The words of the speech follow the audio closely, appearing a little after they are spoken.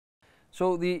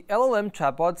So the LLM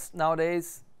chatbots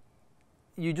nowadays,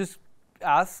 you just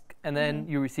ask and then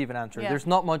you receive an answer. Yeah. There's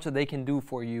not much that they can do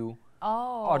for you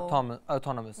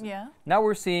autonomously. Yeah. Now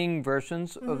we're seeing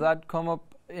versions of that come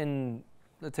up in,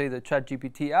 let's say, the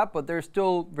ChatGPT app, but they're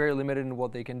still very limited in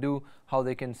what they can do, how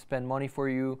they can spend money for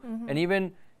you, and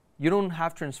even you don't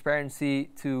have transparency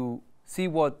to see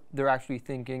what they're actually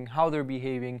thinking, how they're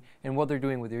behaving, and what they're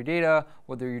doing with your data,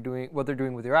 what they're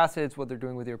doing with your assets, what they're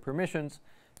doing with your permissions.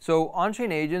 So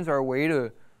on-chain agents are a way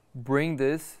to bring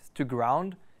this to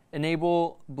ground,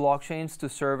 enable blockchains to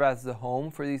serve as the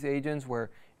home for these agents, where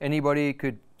anybody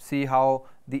could see how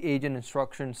the agent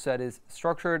instruction set is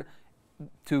structured,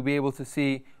 to be able to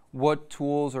see what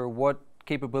tools or what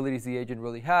capabilities the agent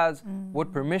really has,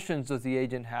 what permissions does the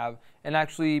agent have, and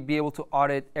actually be able to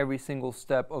audit every single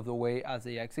step of the way as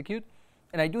they execute.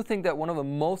 And I do think that one of the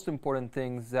most important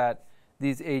things that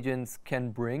these agents can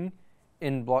bring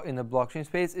in the blockchain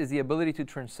space is the ability to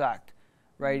transact,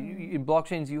 right? In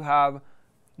blockchains, you have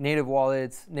native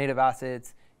wallets, native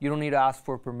assets. You don't need to ask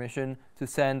for permission to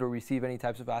send or receive any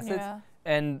types of assets. Yeah.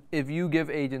 And if you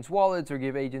give agents wallets or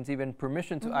give agents even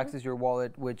permission to access your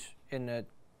wallet, which in a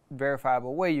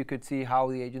verifiable way, you could see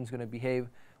how the agent's going to behave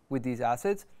with these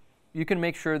assets, you can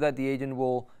make sure that the agent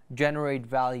will generate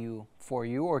value for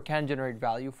you or can generate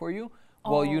value for you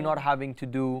while you not having to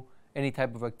do any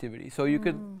type of activity. So you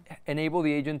could enable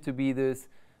the agent to be this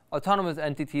autonomous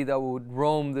entity that would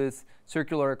roam this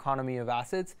circular economy of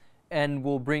assets and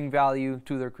will bring value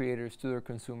to their creators, to their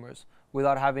consumers,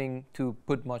 without having to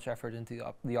put much effort into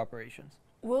the operations.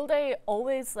 Will they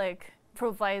always like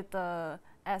provide the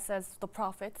assets, the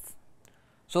profits?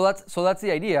 So that's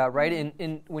the idea, right?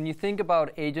 In when you think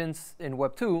about agents in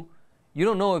Web 2, you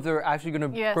don't know if they're actually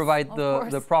going to provide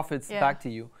the profits back to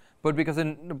you. But because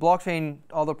in the blockchain,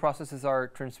 all the processes are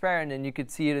transparent and you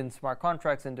could see it in smart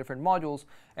contracts and different modules,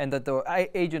 and that the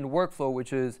agent workflow,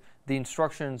 which is the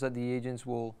instructions that the agents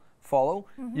will follow,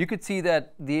 you could see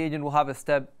that the agent will have a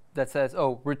step that says,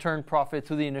 oh, return profit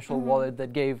to the initial wallet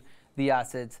that gave the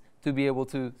assets to be able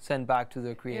to send back to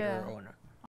the creator or owner.